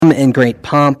come in great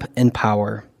pomp and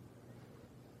power,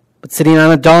 but sitting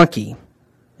on a donkey,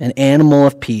 an animal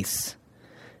of peace,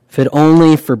 fit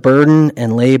only for burden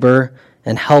and labor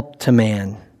and help to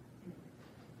man.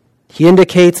 He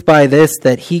indicates by this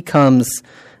that he comes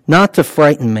not to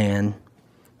frighten man,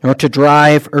 nor to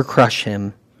drive or crush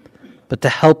him, but to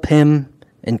help him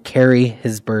and carry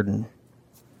his burden.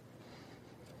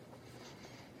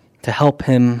 To help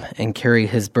him and carry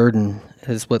his burden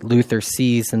is what Luther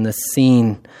sees in this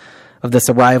scene of this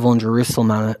arrival in Jerusalem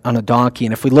on a donkey.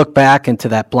 And if we look back into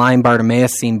that blind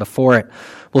Bartimaeus scene before it,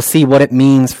 we'll see what it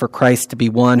means for Christ to be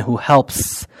one who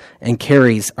helps and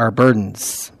carries our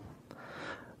burdens.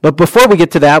 But before we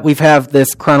get to that, we have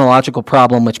this chronological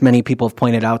problem, which many people have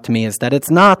pointed out to me, is that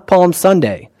it's not Palm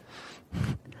Sunday.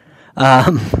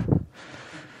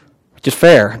 Which is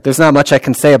fair. There's not much I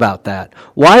can say about that.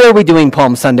 Why are we doing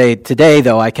Palm Sunday today,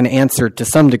 though? I can answer to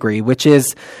some degree, which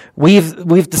is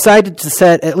we've decided to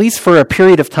set, at least for a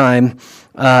period of time,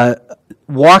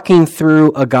 walking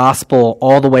through a gospel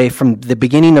all the way from the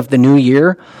beginning of the new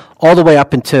year all the way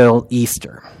up until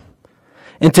Easter.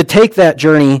 And to take that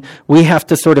journey, we have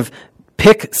to sort of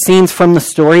pick scenes from the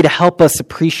story to help us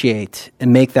appreciate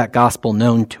and make that gospel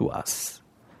known to us.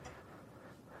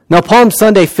 Now, Palm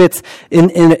Sunday fits in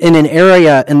an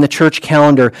area in the church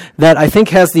calendar that I think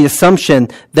has the assumption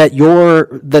that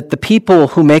the people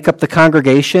who make up the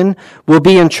congregation will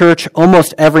be in church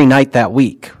almost every night that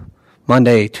week.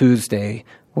 Monday, Tuesday,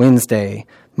 Wednesday,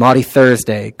 Maundy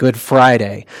Thursday, Good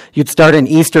Friday. You'd start an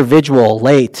Easter vigil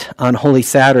late on Holy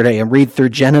Saturday and read through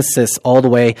Genesis all the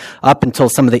way up until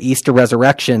some of the Easter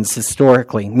resurrections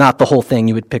historically. Not the whole thing,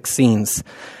 you would pick scenes.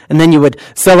 And then you would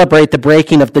celebrate the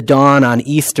breaking of the dawn on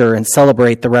Easter and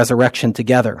celebrate the resurrection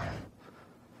together.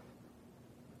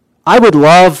 I would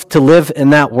love to live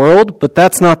in that world, but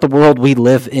that's not the world we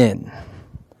live in.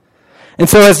 And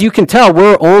so as you can tell,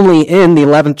 we're only in the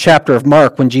 11th chapter of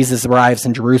Mark when Jesus arrives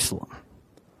in Jerusalem.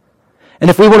 And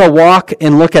if we want to walk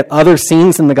and look at other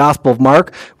scenes in the Gospel of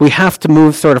Mark, we have to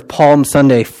move sort of Palm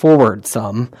Sunday forward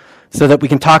some so that we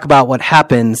can talk about what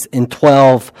happens in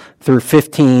 12 through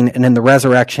 15 and in the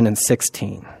resurrection in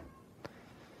 16.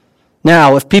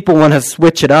 Now, if people want to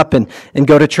switch it up and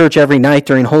go to church every night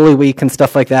during Holy Week and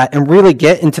stuff like that and really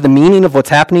get into the meaning of what's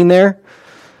happening there,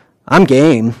 I'm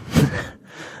game.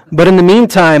 But in the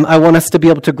meantime, I want us to be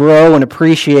able to grow an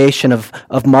appreciation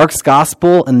of Mark's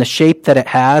gospel and the shape that it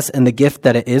has and the gift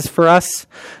that it is for us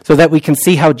so that we can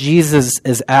see how Jesus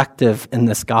is active in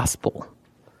this gospel.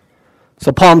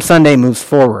 So Palm Sunday moves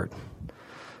forward.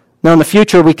 Now in the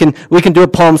future, we can do a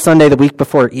Palm Sunday the week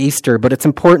before Easter, but it's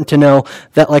important to know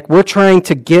that we're trying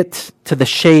to get to the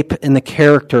shape and the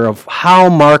character of how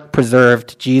Mark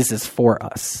preserved Jesus for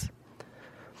us.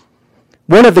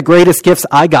 One of the greatest gifts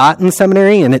I got in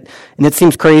seminary, and it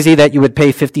seems crazy that you would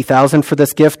pay $50,000 for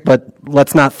this gift, but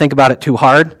let's not think about it too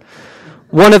hard.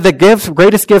 One of the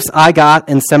greatest gifts I got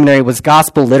in seminary was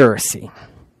gospel literacy.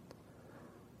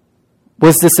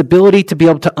 Was this ability to be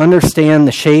able to understand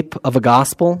the shape of a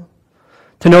gospel,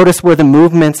 to notice where the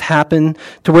movements happen,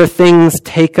 to where things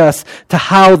take us, to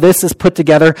how this is put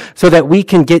together so that we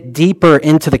can get deeper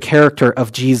into the character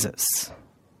of Jesus.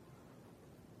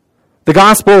 The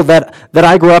gospel that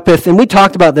I grew up with, and we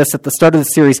talked about this at the start of the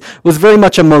series, was very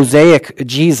much a mosaic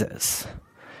Jesus.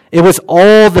 It was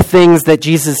all the things that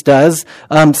Jesus does,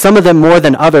 some of them more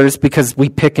than others because we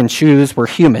pick and choose, we're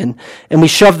human, and we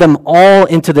shove them all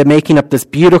into the making up this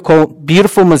beautiful,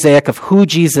 beautiful mosaic of who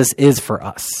Jesus is for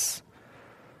us.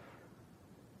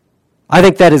 I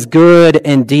think that is good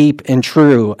and deep and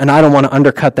true, and I don't want to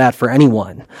undercut that for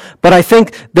anyone. But I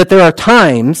think that there are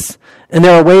times and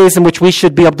there are ways in which we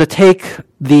should be able to take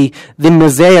the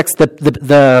mosaics,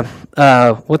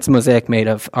 what's a mosaic made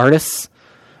of? Artists?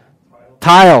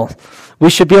 Tile. We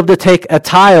should be able to take a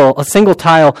single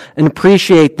tile, and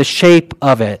appreciate the shape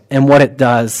of it and what it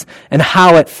does and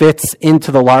how it fits into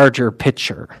the larger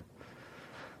picture.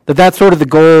 That's sort of the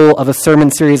goal of a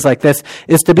sermon series like this,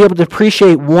 is to be able to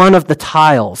appreciate one of the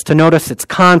tiles, to notice its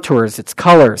contours, its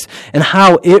colors, and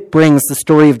how it brings the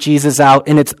story of Jesus out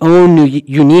in its own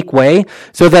unique way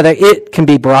so that it can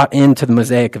be brought into the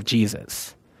mosaic of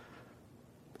Jesus.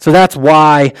 So that's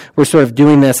why we're sort of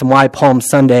doing this and why Palm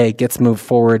Sunday gets moved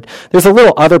forward. There's a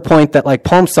little other point that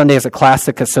Palm Sunday is a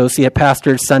classic associate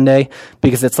pastor's Sunday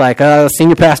because it's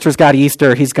senior pastor's got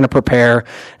Easter, he's going to prepare,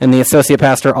 and the associate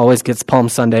pastor always gets Palm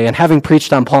Sunday. And having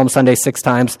preached on Palm Sunday 6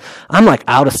 times, I'm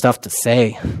out of stuff to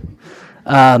say.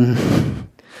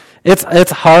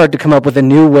 It's hard to come up with a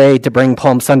new way to bring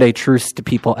Palm Sunday truths to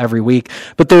people every week.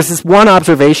 But there's this one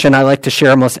observation I like to share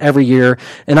almost every year,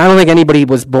 and I don't think anybody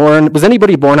was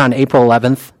anybody born on April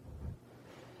 11th?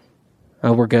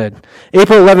 Oh, we're good.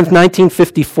 April 11th,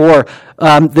 1954,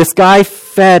 this guy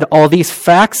fed all these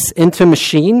facts into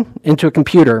a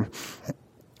computer.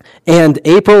 And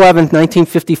April 11th,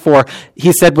 1954,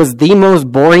 he said was the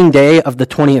most boring day of the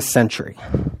 20th century.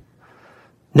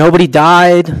 Nobody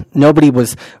died. Nobody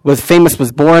was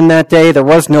born that day. There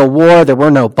was no war. There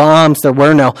were no bombs. There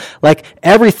were no,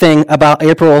 everything about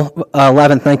April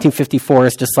 11th, 1954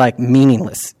 is just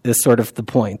meaningless is sort of the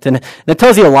point. And it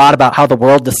tells you a lot about how the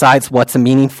world decides what's a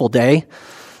meaningful day.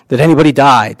 Did anybody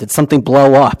die? Did something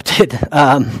blow up?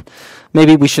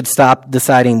 Maybe we should stop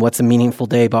deciding what's a meaningful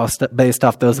day based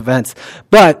off those events.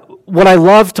 But what I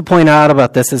love to point out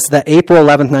about this is that April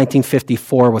 11th,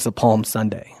 1954 was a Palm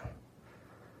Sunday.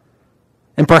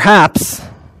 And perhaps,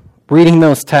 reading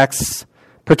those texts,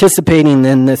 participating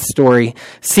in this story,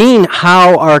 seeing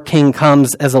how our King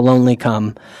comes as a lonely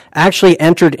come, actually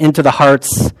entered into the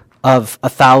hearts of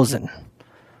 1,000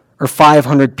 or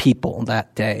 500 people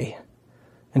that day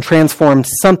and transformed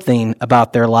something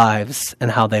about their lives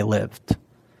and how they lived.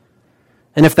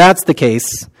 And if that's the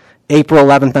case, April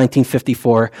 11th,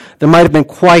 1954, there might have been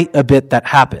quite a bit that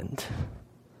happened.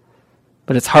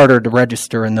 But it's harder to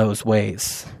register in those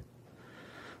ways.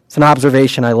 It's an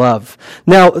observation I love.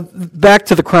 Now, back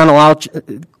to the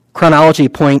chronology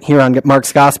point here on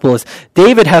Mark's Gospel is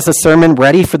David has a sermon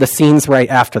ready for the scenes right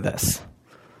after this.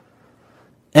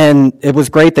 And it was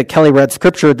great that Kelly read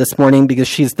Scripture this morning because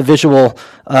she's the visual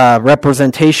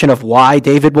representation of why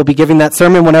David will be giving that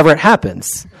sermon whenever it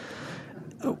happens.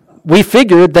 We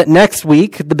figured that next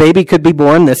week, the baby could be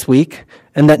born this week,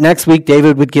 and that next week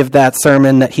David would give that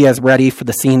sermon that he has ready for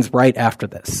the scenes right after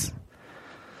this.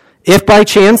 If by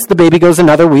chance the baby goes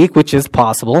another week, which is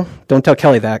possible, don't tell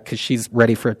Kelly that because she's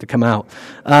ready for it to come out,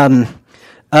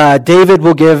 David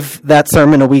will give that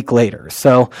sermon a week later.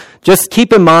 So just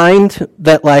keep in mind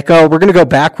that we're going to go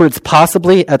backwards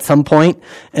possibly at some point,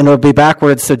 and it'll be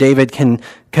backwards so David can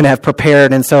have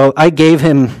prepared. And so I gave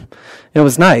him, it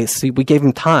was nice. We gave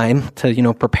him time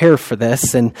to, prepare for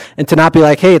this and to not be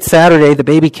like, hey, it's Saturday, the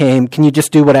baby came, can you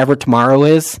just do whatever tomorrow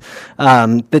is?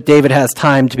 That David has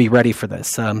time to be ready for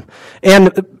this. And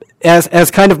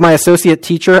as kind of my associate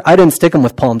teacher, I didn't stick him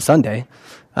with Palm Sunday.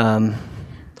 So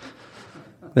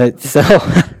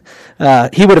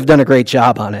he would have done a great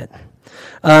job on it.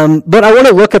 But I want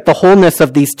to look at the wholeness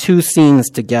of these two scenes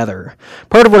together.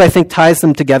 Part of what I think ties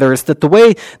them together is that the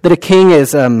way that a king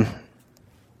is,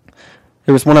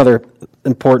 there was one other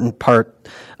important part.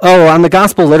 On the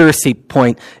gospel literacy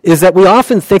point, is that we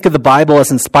often think of the Bible as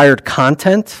inspired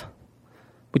content,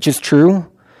 which is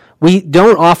true. We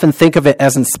don't often think of it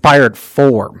as inspired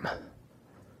form.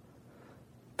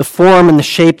 The form and the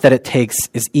shape that it takes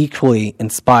is equally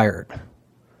inspired.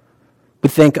 We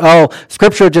think,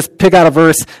 Scripture, just pick out a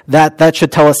verse, that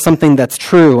should tell us something that's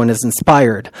true and is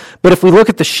inspired. But if we look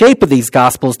at the shape of these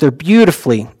Gospels, they're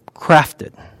beautifully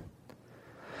crafted.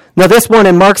 Now this one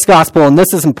in Mark's Gospel, and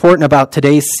this is important about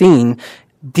today's scene,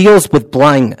 deals with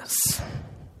blindness.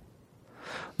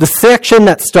 The section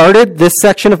that started this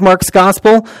section of Mark's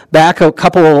Gospel back a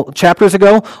couple chapters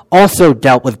ago also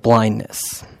dealt with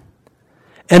blindness.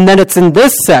 And then it's in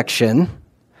this section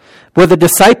where the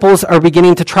disciples are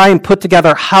beginning to try and put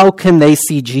together how can they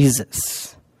see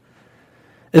Jesus.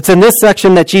 It's in this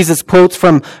section that Jesus quotes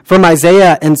from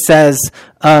Isaiah and says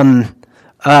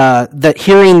that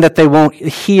hearing that they won't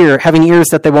hear, having ears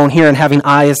that they won't hear, and having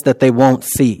eyes that they won't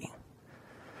see.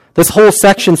 This whole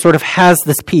section sort of has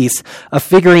this piece of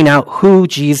figuring out who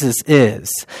Jesus is.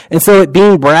 And so it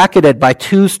being bracketed by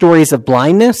two stories of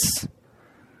blindness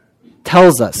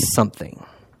tells us something.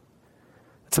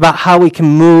 It's about how we can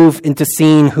move into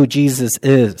seeing who Jesus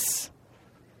is.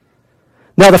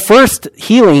 Now, the first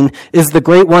healing is the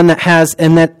great one that has,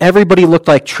 and that everybody looked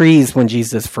like trees when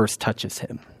Jesus first touches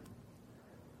him.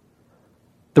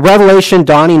 The revelation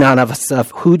dawning on us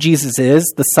of who Jesus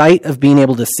is, the sight of being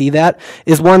able to see that,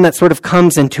 is one that sort of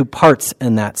comes in two parts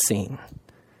in that scene.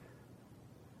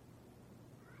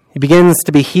 He begins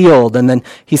to be healed, and then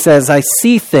he says, I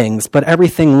see things, but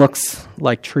everything looks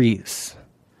like trees.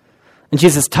 And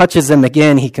Jesus touches him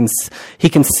again. He can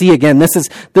see again. This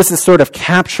is sort of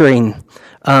capturing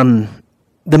the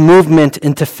movement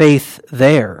into faith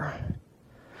there.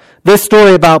 This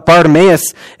story about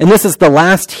Bartimaeus, and this is the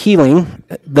last healing,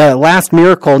 the last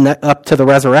miracle up to the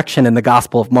resurrection in the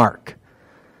Gospel of Mark.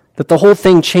 That the whole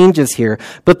thing changes here.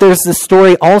 But there's this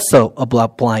story also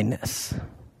about blindness.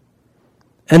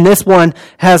 And this one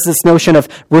has this notion of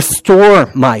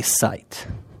restore my sight.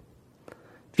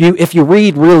 If you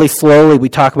read really slowly, we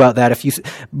talk about that.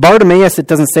 Bartimaeus, it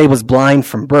doesn't say was blind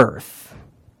from birth.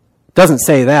 It doesn't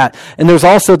say that. And there's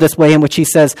also this way in which he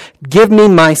says, give me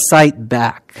my sight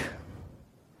back.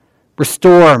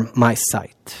 Restore my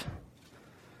sight.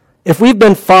 If we've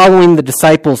been following the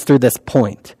disciples through this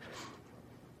point,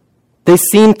 they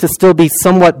seem to still be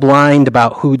somewhat blind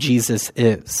about who Jesus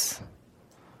is.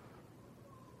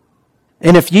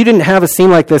 And if you didn't have a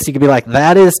scene like this, you could be like,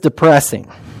 that is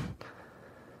depressing.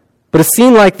 But a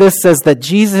scene like this says that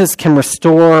Jesus can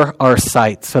restore our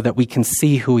sight so that we can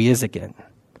see who he is again.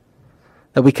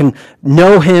 That we can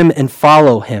know him and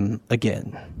follow him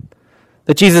again.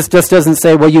 That Jesus just doesn't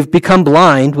say, well, you've become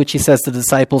blind, which he says to the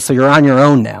disciples, so you're on your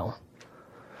own now.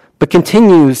 But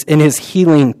continues in his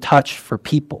healing touch for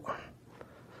people.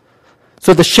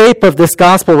 So the shape of this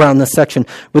gospel around this section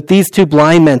with these two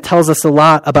blind men tells us a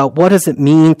lot about what does it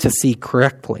mean to see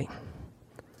correctly.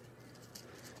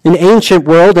 In the ancient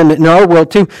world, and in our world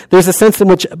too, there's a sense in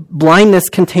which blindness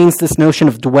contains this notion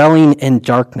of dwelling in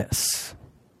darkness.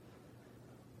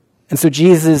 And so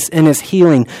Jesus, in his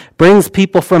healing, brings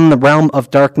people from the realm of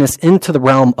darkness into the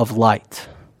realm of light.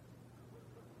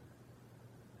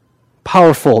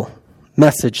 Powerful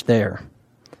message there.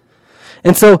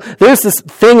 And so there's this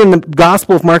thing in the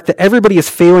Gospel of Mark that everybody is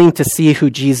failing to see who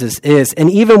Jesus is.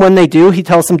 And even when they do, he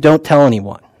tells them, don't tell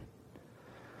anyone.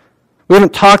 We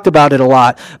haven't talked about it a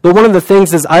lot, but one of the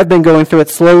things is I've been going through it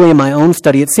slowly in my own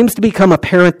study. It seems to become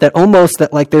apparent that almost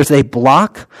that like there's a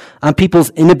block on people's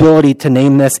inability to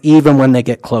name this even when they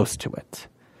get close to it.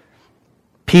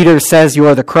 Peter says you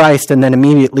are the Christ and then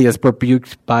immediately is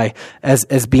rebuked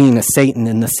as being a Satan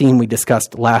in the scene we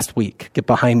discussed last week. Get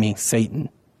behind me, Satan.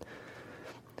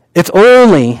 It's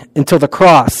only until the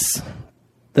cross,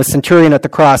 the centurion at the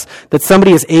cross, that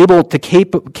somebody is able to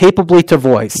capably to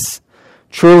voice,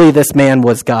 truly this man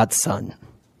was God's son.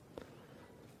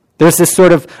 There's this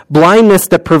sort of blindness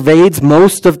that pervades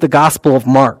most of the Gospel of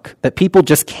Mark, that people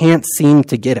just can't seem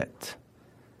to get it.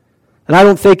 And I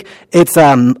don't think it's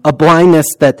a blindness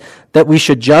that we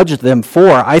should judge them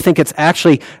for. I think it's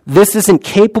actually, this isn't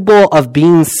capable of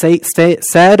being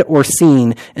said or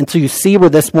seen until you see where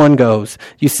this one goes,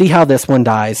 you see how this one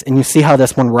dies, and you see how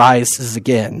this one rises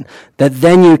again. That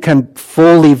then you can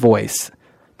fully voice,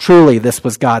 truly this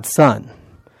was God's son.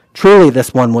 Truly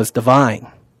this one was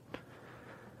divine.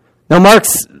 Now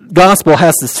Mark's gospel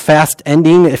has this fast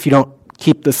ending if you don't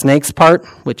keep the snakes part,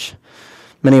 which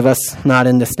many of us not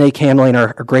into snake handling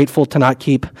are grateful to not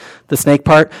keep the snake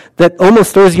part, that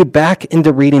almost throws you back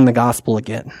into reading the gospel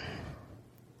again.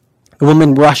 The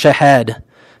woman rush ahead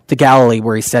to Galilee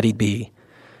where he said he'd be.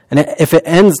 And if it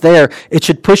ends there, it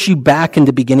should push you back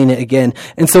into beginning it again.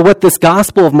 And so what this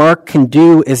Gospel of Mark can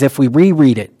do is if we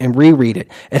reread it,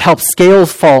 it helps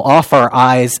scales fall off our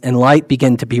eyes and light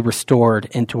begin to be restored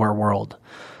into our world.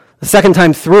 The second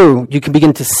time through, you can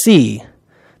begin to see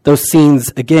those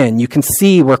scenes again. You can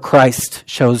see where Christ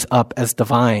shows up as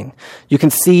divine. You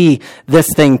can see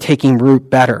this thing taking root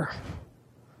better.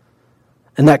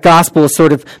 And that gospel is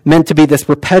sort of meant to be this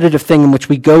repetitive thing in which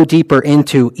we go deeper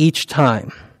into each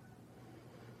time.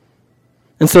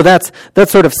 And so that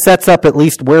sort of sets up at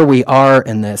least where we are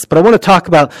in this. But I want to talk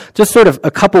about just sort of a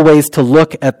couple ways to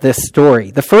look at this story.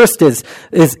 The first is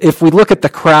if we look at the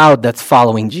crowd that's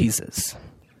following Jesus.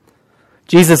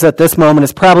 Jesus at this moment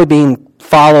is probably being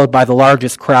followed by the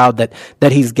largest crowd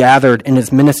that he's gathered in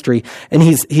his ministry. And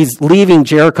he's leaving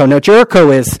Jericho. Now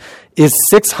Jericho is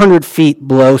 600 feet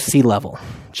below sea level.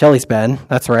 Shelley's been,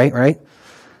 that's right?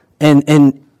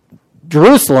 And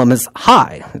Jerusalem is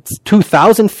high. It's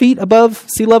 2,000 feet above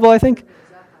sea level, I think.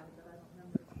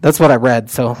 That's what I read,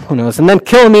 so who knows. And then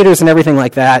kilometers and everything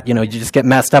like that, you just get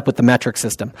messed up with the metric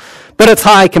system. But it's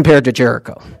high compared to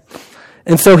Jericho.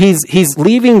 And so he's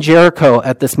leaving Jericho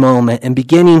at this moment and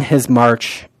beginning his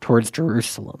march towards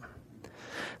Jerusalem.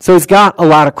 So he's got a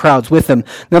lot of crowds with him.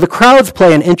 Now the crowds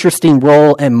play an interesting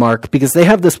role in Mark because they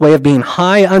have this way of being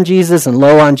high on Jesus and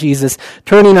low on Jesus,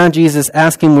 turning on Jesus,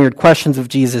 asking weird questions of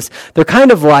Jesus. They're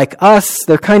kind of like us.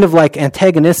 They're kind of like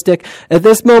antagonistic. At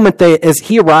this moment, as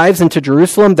he arrives into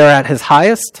Jerusalem, they're at his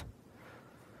highest.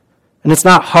 And it's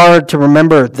not hard to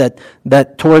remember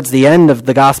that towards the end of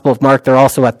the Gospel of Mark, they're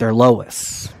also at their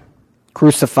lowest.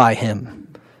 Crucify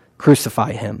him.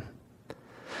 Crucify him.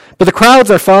 But the crowds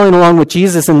are following along with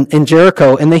Jesus in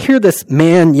Jericho, and they hear this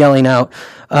man yelling out,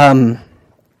 I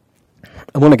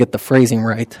want to get the phrasing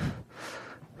right.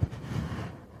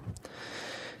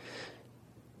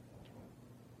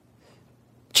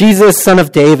 Jesus, son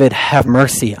of David, have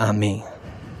mercy on me.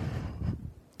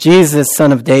 Jesus,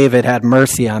 son of David, have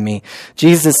mercy on me.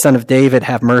 Jesus, son of David,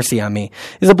 have mercy on me.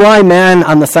 He's a blind man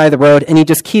on the side of the road, and he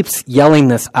just keeps yelling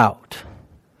this out.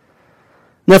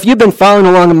 Now, if you've been following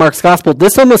along in Mark's gospel,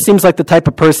 this almost seems like the type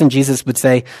of person Jesus would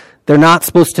say, they're not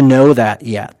supposed to know that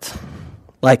yet.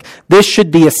 Like, this should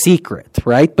be a secret,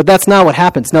 right? But that's not what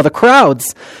happens. Now, the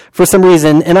crowds, for some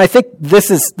reason, and I think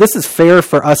this is fair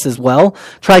for us as well,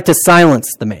 try to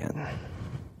silence the man.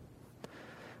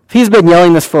 If he's been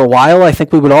yelling this for a while, I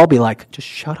think we would all be like, just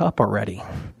shut up already.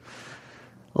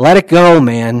 Let it go,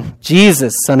 man.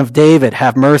 Jesus, Son of David,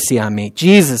 have mercy on me.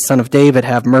 Jesus, Son of David,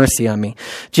 have mercy on me.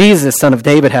 Jesus, Son of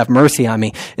David, have mercy on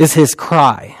me, is his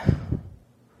cry.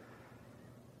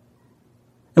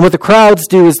 And what the crowds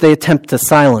do is they attempt to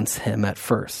silence him at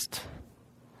first.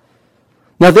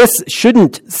 Now, this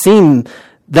shouldn't seem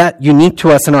that unique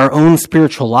to us in our own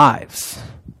spiritual lives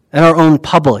and our own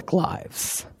public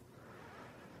lives.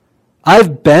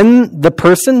 I've been the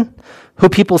person who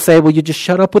people say, will you just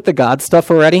shut up with the God stuff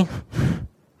already?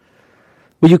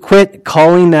 Will you quit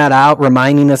calling that out,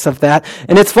 reminding us of that?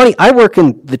 And it's funny, I work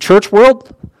in the church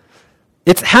world.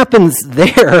 It happens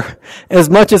there as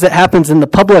much as it happens in the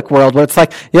public world, where it's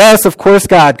like, yes, of course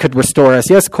God could restore us.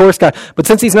 Yes, of course God. But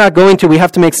since he's not going to, we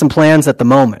have to make some plans at the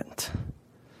moment.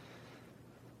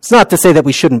 It's not to say that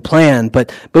we shouldn't plan,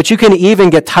 but you can even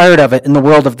get tired of it in the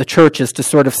world of the churches to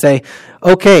sort of say,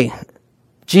 okay,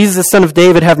 Jesus, Son of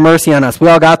David, have mercy on us. We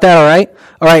all got that, all right?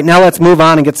 All right, now let's move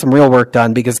on and get some real work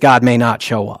done because God may not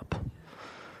show up.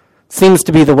 Seems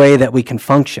to be the way that we can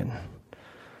function.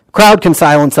 Crowd can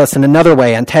silence us in another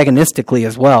way, antagonistically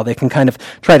as well. They can kind of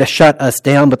try to shut us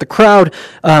down. But the crowd,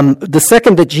 the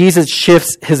second that Jesus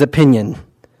shifts his opinion,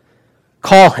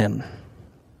 call him.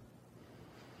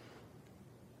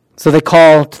 So they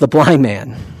call to the blind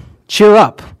man, cheer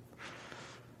up.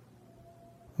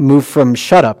 Move from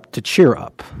shut up to cheer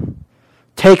up.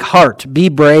 Take heart, be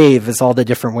brave is all the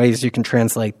different ways you can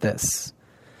translate this.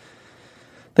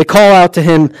 They call out to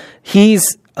him,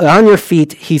 he's on your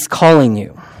feet, he's calling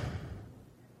you.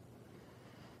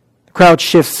 The crowd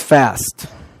shifts fast.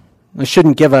 It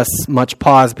shouldn't give us much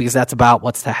pause because that's about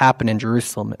what's to happen in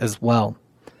Jerusalem as well.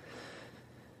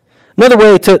 Another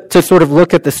way to sort of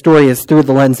look at the story is through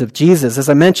the lens of Jesus. As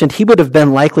I mentioned, he would have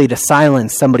been likely to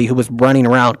silence somebody who was running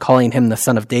around calling him the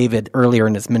Son of David earlier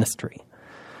in his ministry.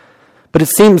 But it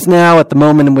seems now, at the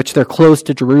moment in which they're close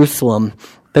to Jerusalem,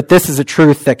 that this is a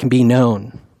truth that can be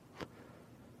known.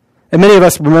 And many of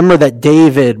us remember that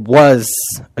David was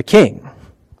a king,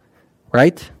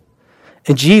 right?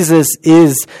 And Jesus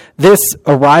is this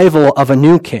arrival of a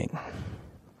new king.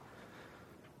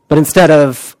 But instead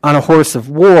of on a horse of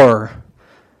war,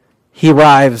 he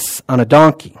arrives on a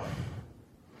donkey.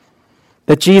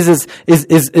 That Jesus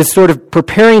is sort of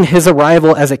preparing his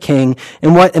arrival as a king.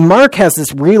 And Mark has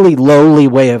this really lowly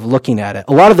way of looking at it.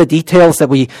 A lot of the details that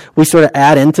we sort of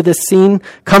add into this scene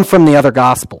come from the other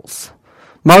Gospels.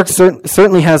 Mark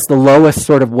certainly has the lowest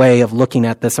sort of way of looking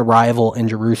at this arrival in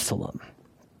Jerusalem.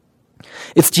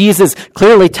 It's Jesus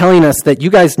clearly telling us that you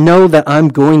guys know that I'm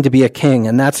going to be a king,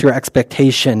 and that's your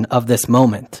expectation of this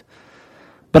moment.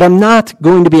 But I'm not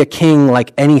going to be a king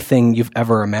like anything you've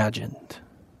ever imagined.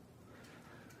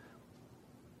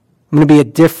 I'm going to be a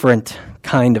different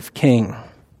kind of king.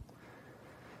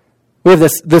 We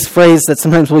have this phrase that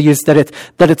sometimes we'll use that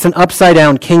it's an upside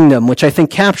down kingdom, which I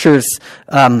think captures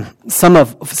some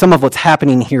of what's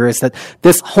happening here. Is that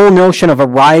this whole notion of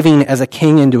arriving as a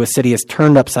king into a city is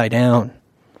turned upside down.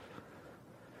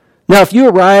 Now, if you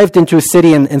arrived into a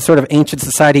city in sort of ancient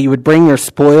society, you would bring your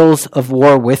spoils of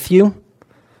war with you.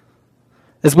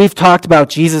 As we've talked about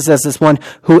Jesus as this one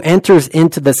who enters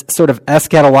into this sort of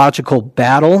eschatological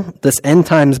battle, this end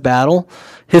times battle,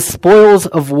 his spoils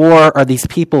of war are these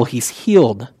people he's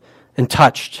healed and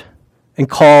touched and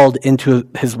called into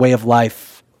his way of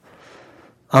life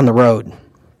on the road,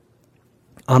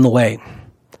 on the way.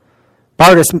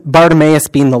 Bartimaeus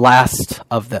being the last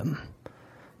of them.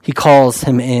 He calls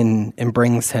him in and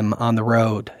brings him on the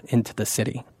road into the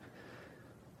city.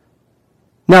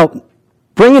 Now,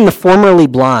 bringing the formerly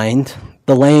blind,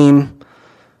 the lame,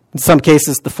 in some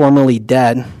cases the formerly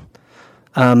dead,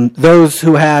 those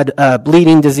who had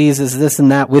bleeding diseases, this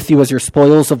and that, with you as your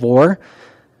spoils of war,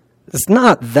 it's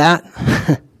not that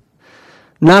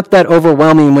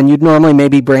overwhelming when you'd normally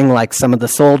maybe bring like some of the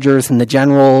soldiers and the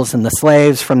generals and the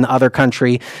slaves from the other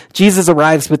country. Jesus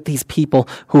arrives with these people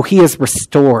who he has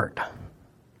restored.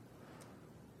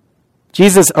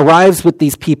 Jesus arrives with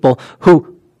these people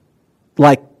who,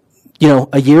 like,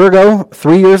 a year ago,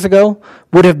 3 years ago,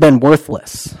 would have been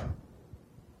worthless.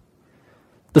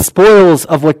 The spoils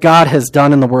of what God has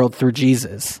done in the world through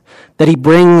Jesus, that he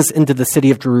brings into the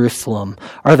city of Jerusalem,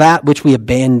 are that which we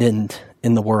abandoned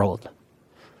in the world.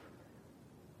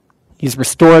 He's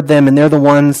restored them, and they're the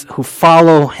ones who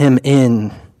follow him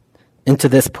into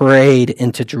this parade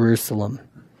into Jerusalem.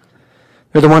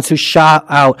 They're the ones who shout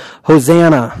out,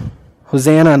 Hosanna,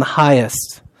 Hosanna in the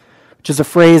highest. which is a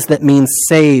phrase that means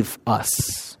save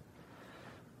us.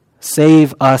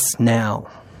 Save us now.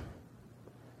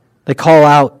 They call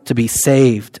out to be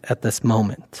saved at this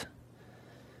moment.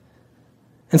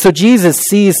 And so Jesus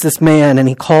sees this man and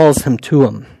he calls him to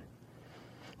him.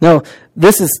 Now,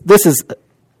 this is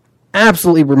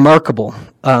absolutely remarkable.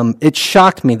 It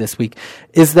shocked me this week,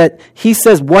 is that he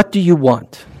says, "What do you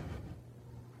want?"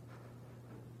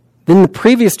 In the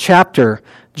previous chapter,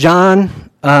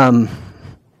 John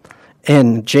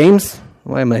and James,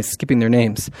 why am I skipping their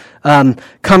names,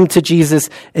 come to Jesus,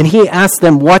 and he asks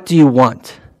them, "What do you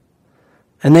want?"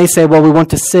 And they say, "Well, we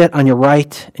want to sit on your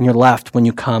right and your left when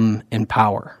you come in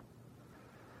power."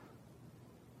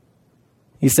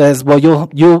 He says, "Well,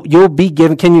 you'll be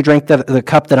given, can you drink the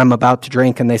cup that I'm about to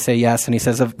drink?" And they say yes. And he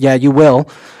says, "Yeah, you will,"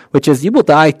 which is you will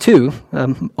die too.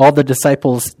 All the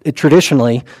disciples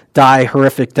traditionally die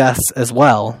horrific deaths as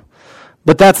well.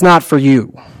 But that's not for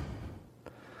you.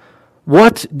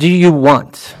 What do you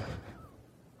want?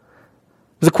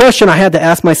 There's a question I had to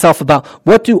ask myself about,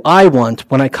 what do I want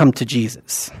when I come to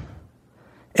Jesus?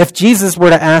 If Jesus were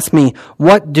to ask me,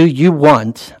 "What do you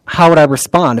want?" how would I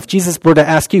respond? If Jesus were to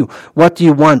ask you, "What do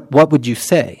you want?" what would you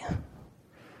say?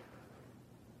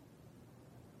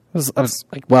 I was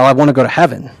like, well, I want to go to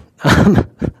heaven.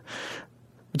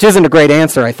 Which isn't a great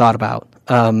answer, I thought about.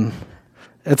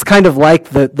 It's kind of like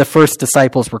the first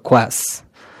disciples' requests.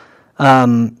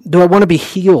 Do I want to be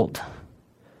healed?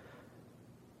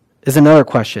 Is another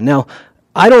question. Now,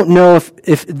 I don't know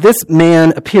if this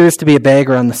man appears to be a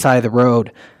beggar on the side of the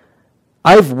road.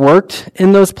 I've worked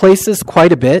in those places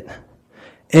quite a bit,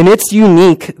 and it's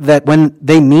unique that when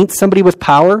they meet somebody with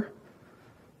power,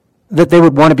 that they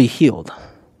would want to be healed.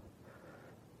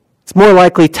 It's more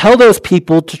likely, tell those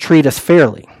people to treat us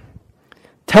fairly.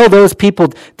 Tell those people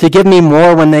to give me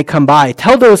more when they come by.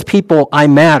 Tell those people I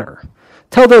matter.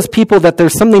 Tell those people that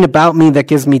there's something about me that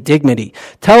gives me dignity.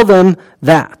 Tell them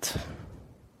that.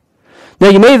 Now,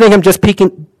 you may think I'm just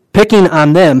picking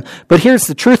on them, but here's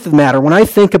the truth of the matter. When I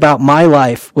think about my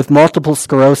life with multiple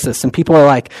sclerosis and people are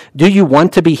like, "Do you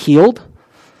want to be healed?"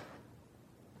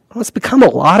 Well, it's become a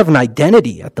lot of an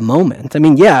identity at the moment. I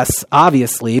mean, yes,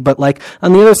 obviously, but like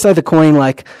on the other side of the coin,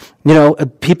 like, you know,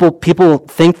 people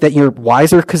think that you're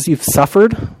wiser because you've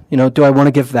suffered. You know, do I want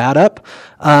to give that up?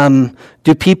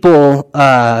 Do people,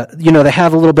 they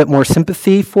have a little bit more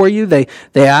sympathy for you? They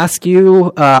ask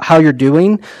you how you're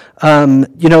doing.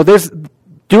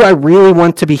 Do I really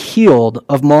want to be healed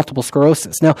of multiple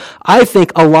sclerosis? Now, I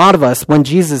think a lot of us, when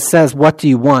Jesus says, "What do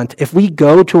you want?" if we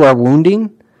go to our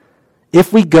wounding,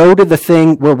 if we go to the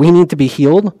thing where we need to be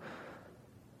healed,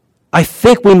 I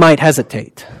think we might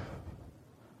hesitate.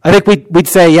 I think we'd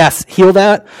say, yes, heal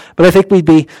that, but I think we'd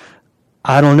be,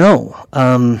 I don't know.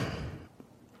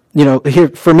 Here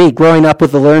for me, growing up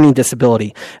with a learning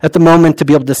disability, at the moment to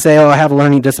be able to say, "Oh, I have a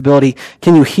learning disability,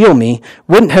 can you heal me?"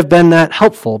 wouldn't have been that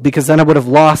helpful, because then I would have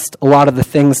lost a lot of the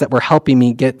things that were helping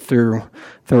me get through.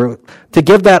 To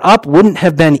give that up wouldn't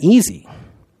have been easy.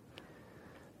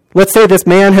 Let's say this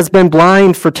man has been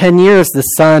blind for 10 years, the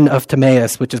son of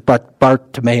Timaeus, which is what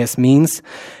Bartimaeus means.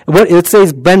 It says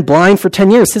he's been blind for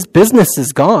 10 years. His business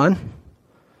is gone.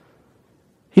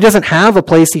 He doesn't have a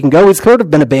place he can go. He's sort of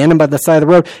been abandoned by the side of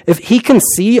the road. If he can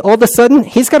see all of a sudden,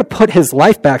 he's got to put his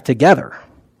life back together.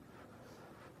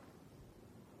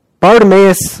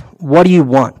 Bartimaeus, what do you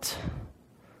want?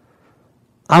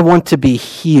 I want to be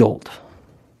healed.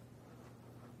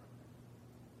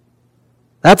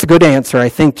 That's a good answer, I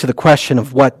think, to the question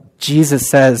of what Jesus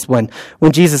says when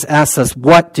Jesus asks us,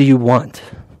 "What do you want?"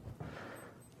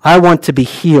 I want to be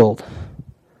healed.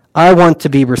 I want to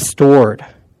be restored. I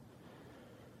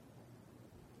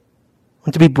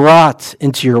want to be brought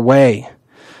into your way.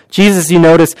 Jesus, you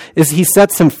notice, he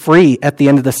sets him free at the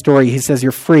end of the story. He says,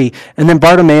 "You're free." And then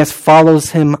Bartimaeus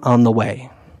follows him on the way.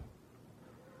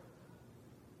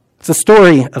 It's a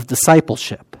story of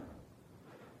discipleship.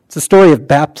 It's a story of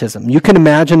baptism. You can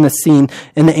imagine the scene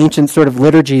in the ancient sort of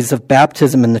liturgies of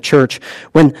baptism in the church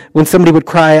when somebody would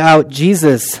cry out,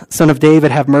 "Jesus, Son of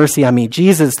David, have mercy on me.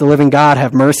 Jesus, the living God,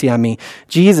 have mercy on me.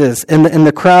 Jesus." And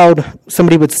the crowd,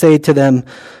 somebody would say to them,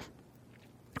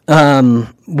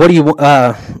 "What do you?"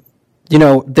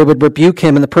 They would rebuke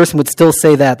him, and the person would still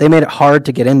say that. They made it hard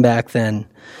to get in back then.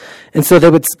 And so they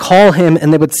would call him,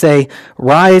 and they would say,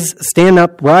 rise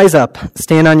up,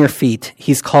 stand on your feet.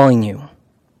 He's calling you."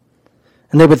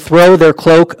 And they would throw their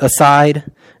cloak aside,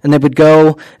 and they would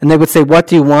go, and they would say, "What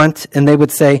do you want?" And they would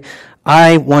say,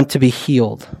 "I want to be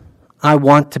healed. I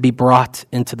want to be brought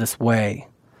into this way.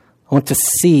 I want to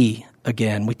see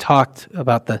again." We talked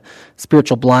about the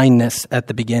spiritual blindness at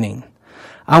the beginning.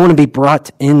 I want to be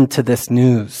brought into this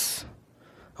news.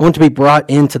 I I want to be brought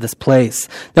into this place.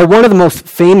 Now, one of the most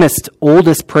famous,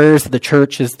 oldest prayers of the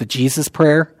church is the Jesus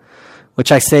prayer,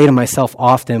 which I say to myself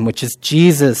often, which is,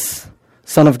 Jesus,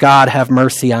 Son of God, have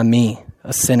mercy on me,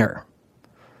 a sinner.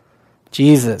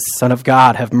 Jesus, Son of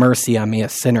God, have mercy on me, a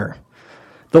sinner.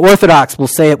 The Orthodox will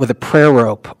say it with a prayer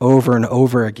rope over and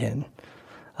over again.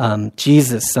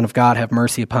 Jesus, Son of God, have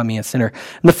mercy upon me, a sinner.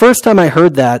 And the first time I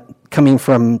heard that coming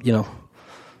from,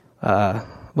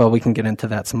 well, we can get into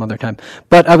that some other time.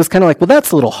 But I was kind of like, well,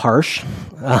 that's a little harsh.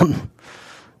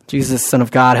 Jesus, Son of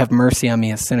God, have mercy on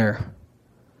me, a sinner.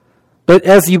 But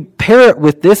as you pair it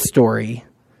with this story,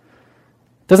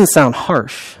 it doesn't sound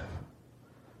harsh.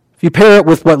 If you pair it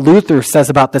with what Luther says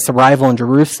about this arrival in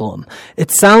Jerusalem,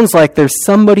 it sounds like there's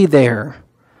somebody there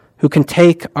who can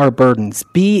take our burdens,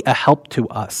 be a help to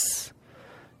us,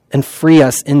 and free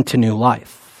us into new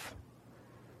life.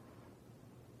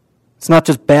 It's not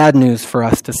just bad news for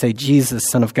us to say, Jesus,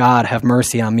 Son of God, have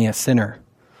mercy on me, a sinner.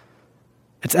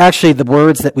 It's actually the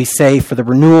words that we say for the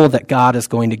renewal that God is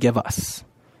going to give us.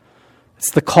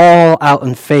 It's the call out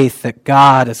in faith that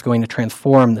God is going to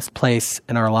transform this place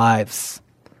in our lives.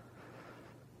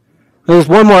 There's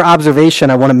one more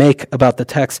observation I want to make about the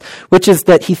text, which is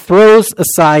that he throws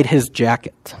aside his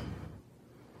jacket.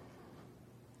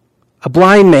 A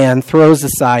blind man throws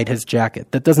aside his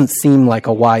jacket. That doesn't seem like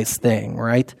a wise thing,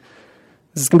 right?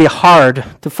 This is going to be hard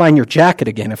to find your jacket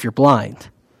again if you're blind.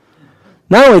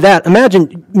 Not only that,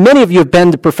 imagine, many of you have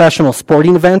been to professional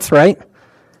sporting events, right?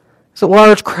 It's a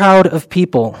large crowd of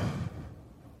people.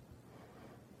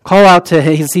 Call out to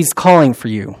him, he's calling for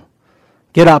you.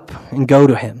 Get up and go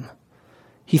to him.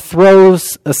 He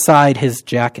throws aside his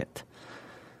jacket.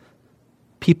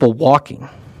 People walking.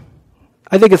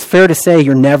 I think it's fair to say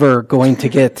you're never going to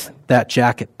get that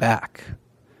jacket back.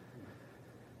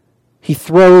 He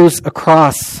throws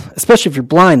across, especially if you're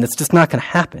blind, that's just not going to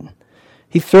happen.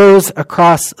 He throws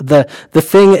across the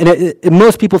thing, and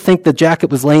most people think the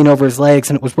jacket was laying over his legs,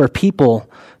 and it was where people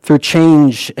threw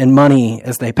change and money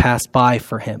as they passed by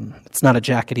for him. It's not a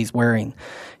jacket he's wearing.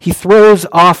 He throws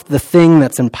off the thing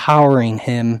that's empowering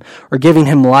him or giving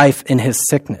him life in his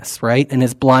sickness, right, in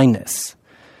his blindness.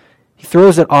 He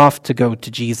throws it off to go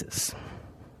to Jesus.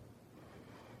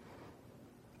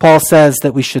 Paul says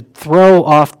that we should throw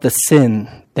off the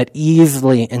sin that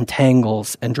easily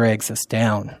entangles and drags us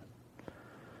down.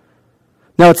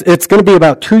 Now, it's going to be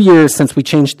about 2 years since we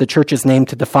changed the church's name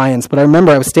to Defiance, but I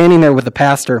remember I was standing there with the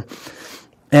pastor,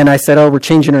 and I said, we're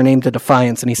changing our name to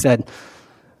Defiance, and he said,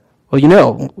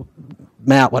 well,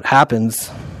 Matt, what happens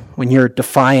when you're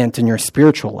defiant in your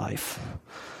spiritual life?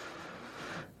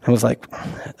 I was like,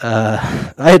 I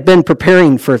had been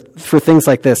preparing for things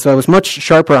like this, so I was much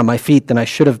sharper on my feet than I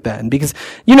should have been, because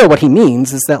you know what he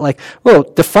means is that,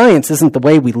 defiance isn't the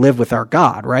way we live with our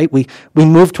God, right? We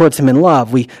move towards him in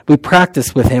love. We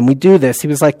practice with him. We do this. He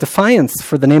was like, defiance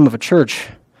for the name of a church.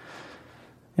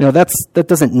 That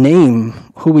doesn't name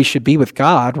who we should be with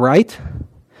God, right?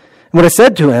 And what I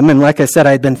said to him, and like I said,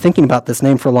 I had been thinking about this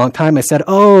name for a long time, I said,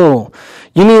 you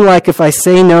mean like if I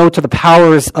say no to the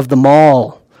powers of the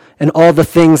mall and all the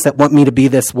things that want me to be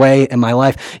this way in my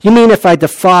life? You mean if I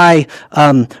defy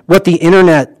what the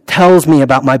internet tells me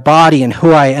about my body and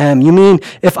who I am? You mean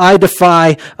if I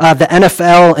defy the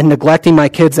NFL and neglecting my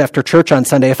kids after church on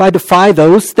Sunday? If I defy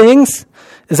those things,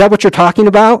 is that what you're talking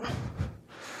about?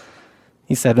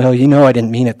 He said, I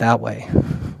didn't mean it that way.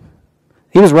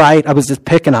 He was right. I was just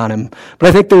picking on him. But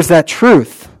I think there's that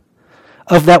truth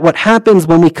of that what happens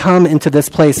when we come into this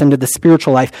place, into the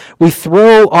spiritual life, we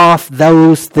throw off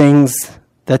those things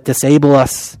that disable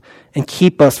us and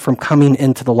keep us from coming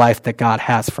into the life that God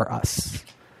has for us.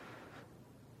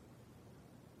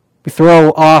 We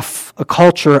throw off a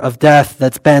culture of death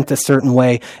that's bent a certain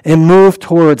way and move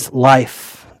towards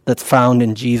life that's found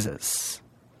in Jesus.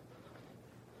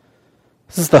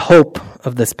 This is the hope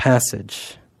of this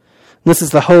passage. This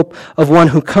is the hope of one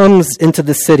who comes into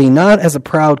the city not as a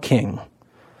proud king,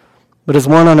 but as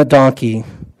one on a donkey,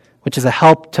 which is a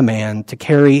help to man to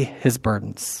carry his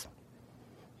burdens.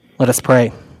 Let us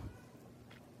pray.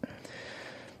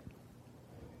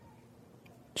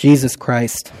 Jesus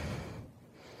Christ,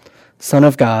 Son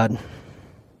of God,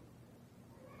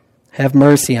 have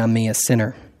mercy on me, a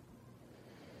sinner.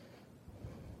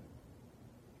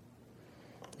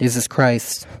 Jesus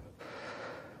Christ,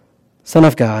 Son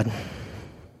of God,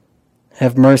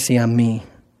 have mercy on me,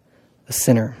 a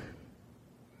sinner.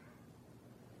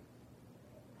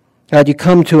 God, you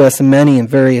come to us in many and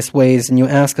various ways, and you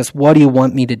ask us, what do you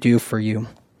want me to do for you?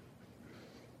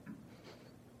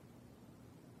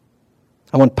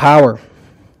 I want power.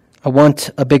 I want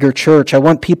a bigger church. I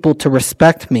want people to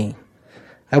respect me.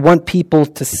 I want people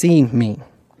to see me.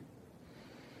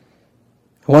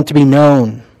 I want to be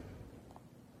known.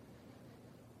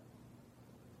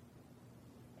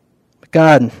 But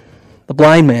God, the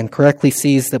blind man correctly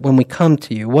sees that when we come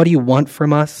to you, what do you want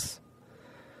from us?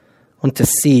 I want to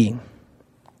see.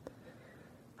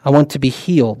 I want to be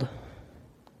healed.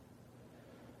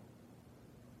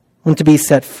 I want to be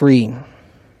set free.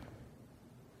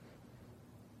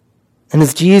 And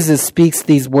as Jesus speaks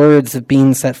these words of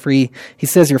being set free, he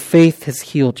says, your faith has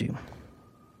healed you.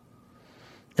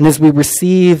 And as we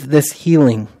receive this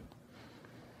healing,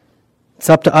 it's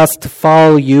up to us to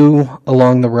follow you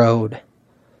along the road,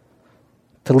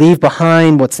 to leave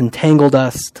behind what's entangled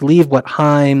us, to leave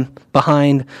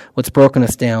behind what's broken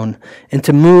us down, and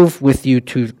to move with you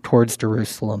towards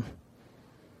Jerusalem.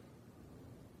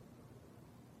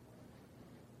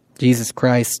 Jesus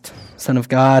Christ, Son of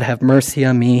God, have mercy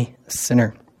on me, a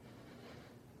sinner.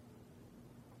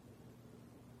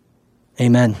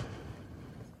 Amen.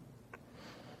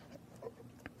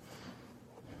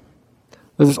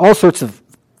 There's all sorts of,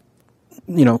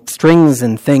 strings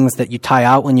and things that you tie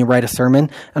out when you write a sermon.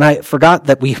 And I forgot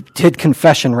that we did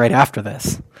confession right after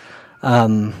this.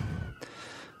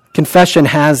 Confession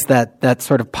has that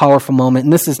sort of powerful moment,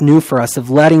 and this is new for us,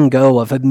 of letting go, of